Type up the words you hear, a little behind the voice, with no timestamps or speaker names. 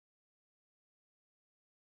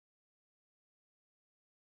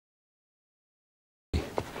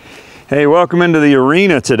Hey, welcome into the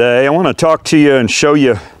arena today. I want to talk to you and show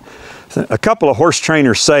you a couple of horse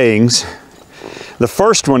trainer sayings. The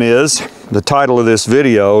first one is, the title of this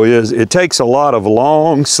video is, it takes a lot of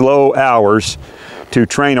long, slow hours to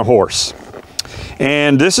train a horse.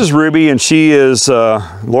 And this is Ruby, and she is,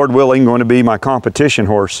 Lord willing, going to be my competition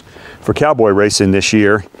horse for cowboy racing this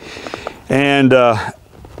year. And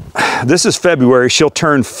this is February. She'll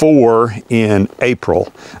turn 4 in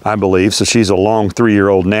April, I believe, so she's a long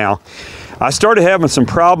 3-year-old now. I started having some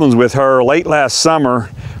problems with her late last summer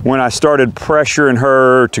when I started pressuring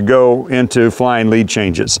her to go into flying lead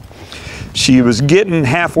changes. She was getting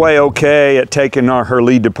halfway okay at taking her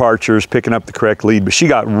lead departures, picking up the correct lead, but she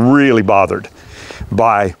got really bothered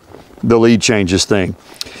by the lead changes thing.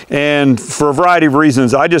 And for a variety of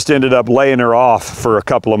reasons, I just ended up laying her off for a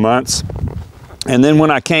couple of months. And then when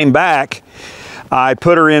I came back, I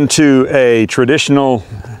put her into a traditional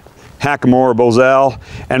hackamore bosal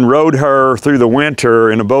and rode her through the winter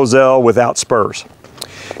in a bosal without spurs,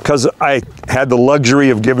 because I had the luxury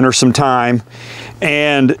of giving her some time,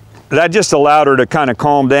 and that just allowed her to kind of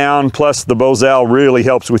calm down. Plus the bosal really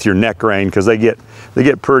helps with your neck rein, because they get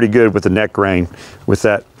pretty good with the neck rein with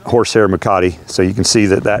that horsehair Makati. So you can see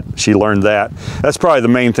that she learned that. That's probably the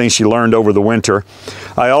main thing she learned over the winter.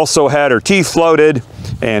 I also had her teeth floated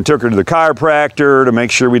and took her to the chiropractor to make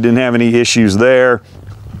sure we didn't have any issues there.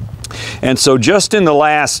 And so just in the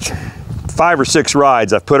last 5 or 6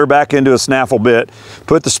 rides, I've put her back into a snaffle bit,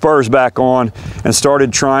 put the spurs back on, and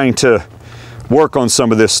started trying to work on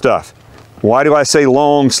some of this stuff. Why do I say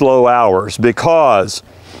long, slow hours? Because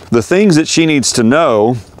the things that she needs to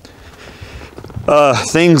know,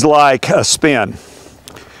 things like a spin.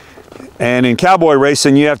 And in cowboy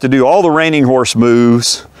racing, you have to do all the reining horse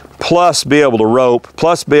moves, plus be able to rope,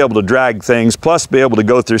 plus be able to drag things, plus be able to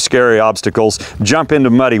go through scary obstacles, jump into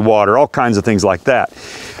muddy water, all kinds of things like that.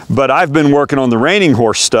 But I've been working on the reining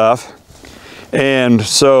horse stuff, and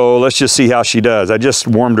so let's just see how she does. I just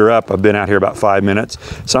warmed her up. I've been out here about 5 minutes.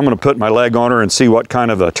 So I'm going to put my leg on her and see what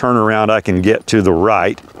kind of a turnaround I can get to the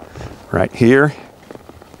right here.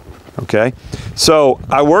 Okay, so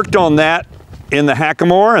I worked on that in the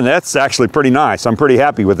hackamore, and that's actually pretty nice. I'm pretty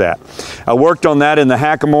happy with that. I worked on that in the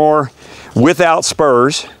hackamore without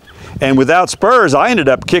spurs, and without spurs I ended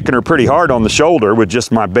up kicking her pretty hard on the shoulder with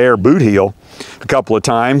just my bare boot heel a couple of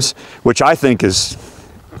times, which I think is,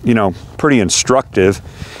 you know, pretty instructive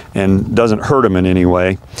and doesn't hurt them in any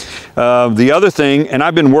way. The other thing, and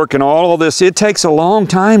I've been working all this, it takes a long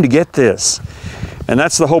time to get this. And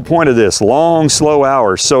that's the whole point of this, long, slow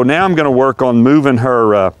hours. So now I'm going to work on moving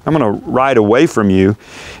her, I'm going to ride away from you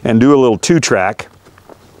and do a little 2-track.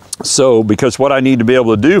 So, because what I need to be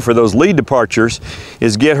able to do for those lead departures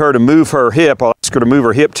is get her to move her hip. I'll ask her to move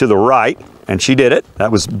her hip to the right, and she did it.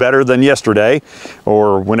 That was better than yesterday,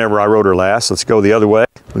 or whenever I rode her last. Let's go the other way.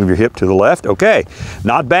 Move your hip to the left. Okay,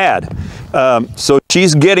 not bad. So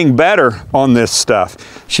she's getting better on this stuff.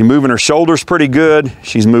 She's moving her shoulders pretty good.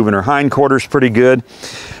 She's moving her hindquarters pretty good.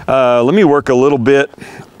 Let me work a little bit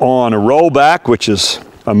on a rollback, which is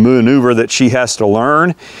a maneuver that she has to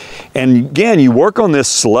learn. And again, you work on this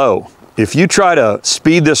slow. If you try to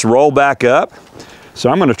speed this roll back up, so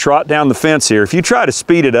I'm going to trot down the fence here. If you try to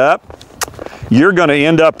speed it up, you're going to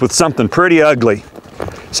end up with something pretty ugly.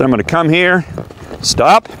 So I'm going to come here,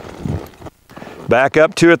 stop, back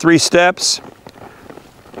up 2 or 3 steps,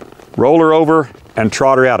 roll her over, and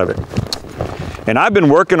trot her out of it. And I've been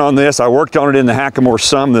working on this. I worked on it in the hackamore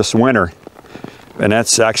some this winter, and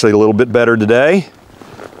that's actually a little bit better today.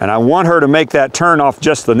 And I want her to make that turn off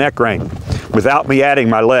just the neck rein without me adding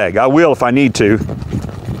my leg. I will if I need to.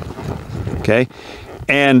 Okay,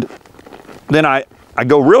 and then I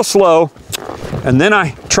go real slow, and then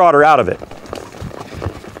I trot her out of it.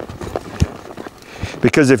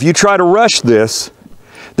 Because if you try to rush this,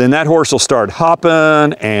 then that horse will start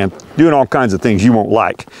hopping and doing all kinds of things you won't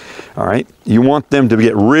like. All right, you want them to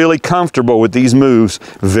get really comfortable with these moves,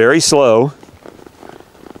 very slow.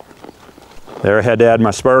 There, I had to add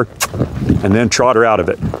my spur, and then trot her out of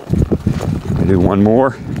it. I do one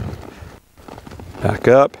more. Back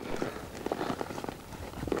up.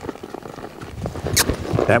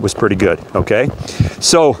 That was pretty good, okay?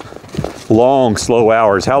 So, long, slow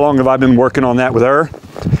hours. How long have I been working on that with her?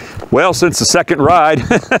 Well, since the second ride.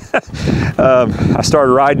 I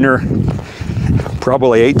started riding her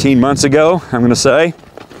probably 18 months ago, I'm gonna say.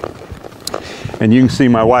 And you can see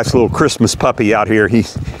my wife's little Christmas puppy out here.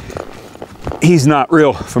 He's not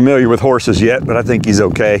real familiar with horses yet, but I think he's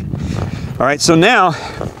okay. All right, so now,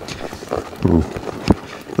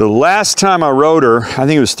 the last time I rode her, I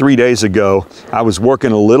think it was 3 days ago, I was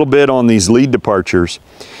working a little bit on these lead departures,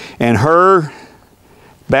 and her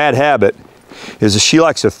bad habit is that she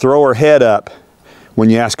likes to throw her head up when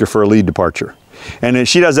you ask her for a lead departure. And then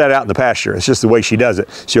she does that out in the pasture. It's just the way she does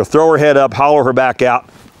it. She'll throw her head up, hollow her back out,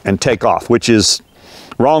 and take off, which is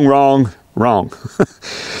wrong, wrong, wrong.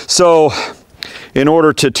 So in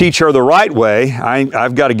order to teach her the right way,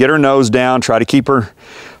 I've got to get her nose down, try to keep her,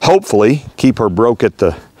 hopefully, keep her broke at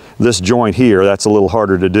this joint here. That's a little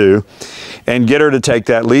harder to do. And get her to take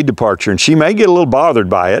that lead departure. And she may get a little bothered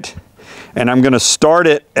by it. And I'm going to start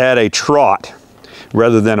it at a trot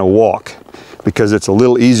rather than a walk, because it's a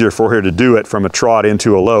little easier for her to do it from a trot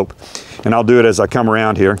into a lope. And I'll do it as I come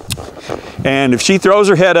around here. And if she throws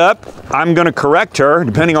her head up, I'm going to correct her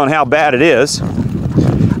depending on how bad it is.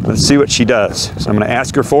 Let's see what she does. So I'm going to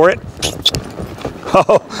ask her for it.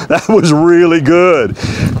 Oh, that was really good.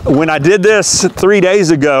 When I did this 3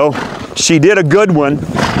 days ago, she did a good one.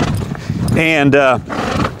 And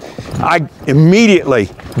I immediately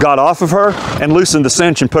got off of her and loosened the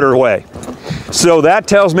cinch and put her away. So that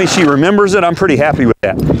tells me she remembers it. I'm pretty happy with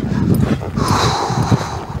that.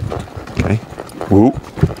 Okay. Whoop.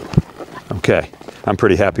 Okay. I'm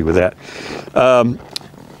pretty happy with that.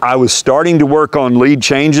 I was starting to work on lead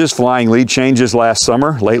changes, flying lead changes last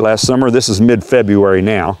summer, late last summer. This is mid-February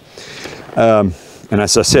now. And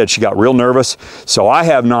as I said, she got real nervous. So I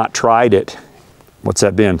have not tried it. What's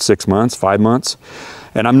that been? 6 months, 5 months?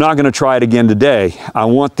 And I'm not going to try it again today. I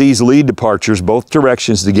want these lead departures, both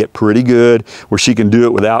directions, to get pretty good where she can do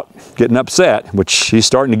it without getting upset, which she's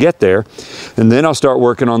starting to get there. And then I'll start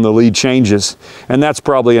working on the lead changes. And that's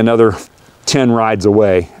probably another 10 rides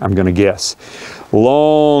away, I'm going to guess.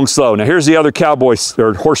 Long, slow. Now here's the other cowboy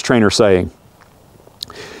or horse trainer saying,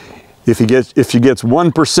 if she gets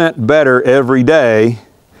 1% better every day,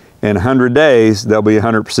 in 100 days, they'll be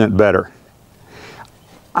 100% better.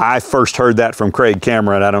 I first heard that from Craig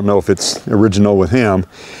Cameron. I don't know if it's original with him,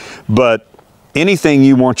 but anything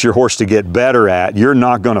you want your horse to get better at, you're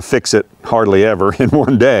not going to fix it hardly ever in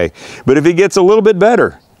one day. But if it gets a little bit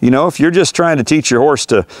better, you know, if you're just trying to teach your horse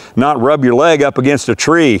to not rub your leg up against a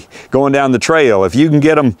tree going down the trail, if you can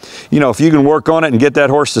get them, you know, if you can work on it and get that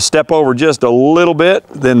horse to step over just a little bit,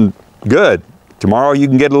 then good. Tomorrow you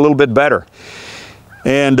can get a little bit better.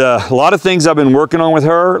 And a lot of things I've been working on with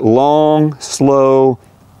her, long, slow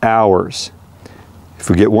hours. If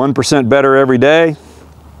we get 1% better every day,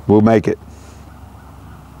 we'll make it.